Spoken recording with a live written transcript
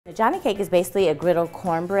The Johnny cake is basically a griddle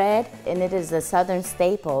cornbread, and it is a southern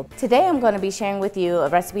staple. Today I'm going to be sharing with you a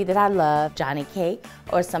recipe that I love, Johnny cake,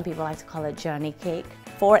 or some people like to call it Johnny cake.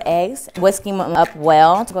 4 eggs, whisking them up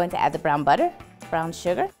well. I'm going to add the brown butter, brown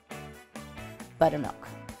sugar, buttermilk,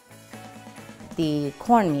 the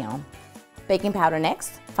cornmeal, baking powder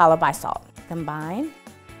next, followed by salt. Combine,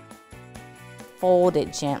 fold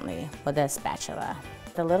it gently with a spatula.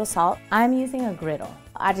 The little salt, I'm using a griddle.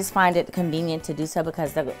 I just find it convenient to do so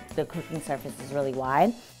because the cooking surface is really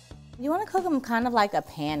wide. You want to cook them kind of like a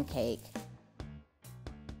pancake.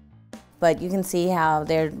 But you can see how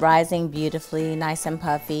they're rising beautifully, nice and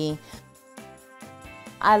puffy.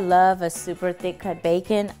 I love a super thick cut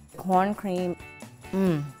bacon, corn cream.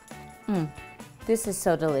 This is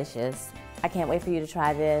so delicious. I can't wait for you to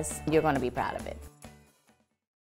try this. You're going to be proud of it.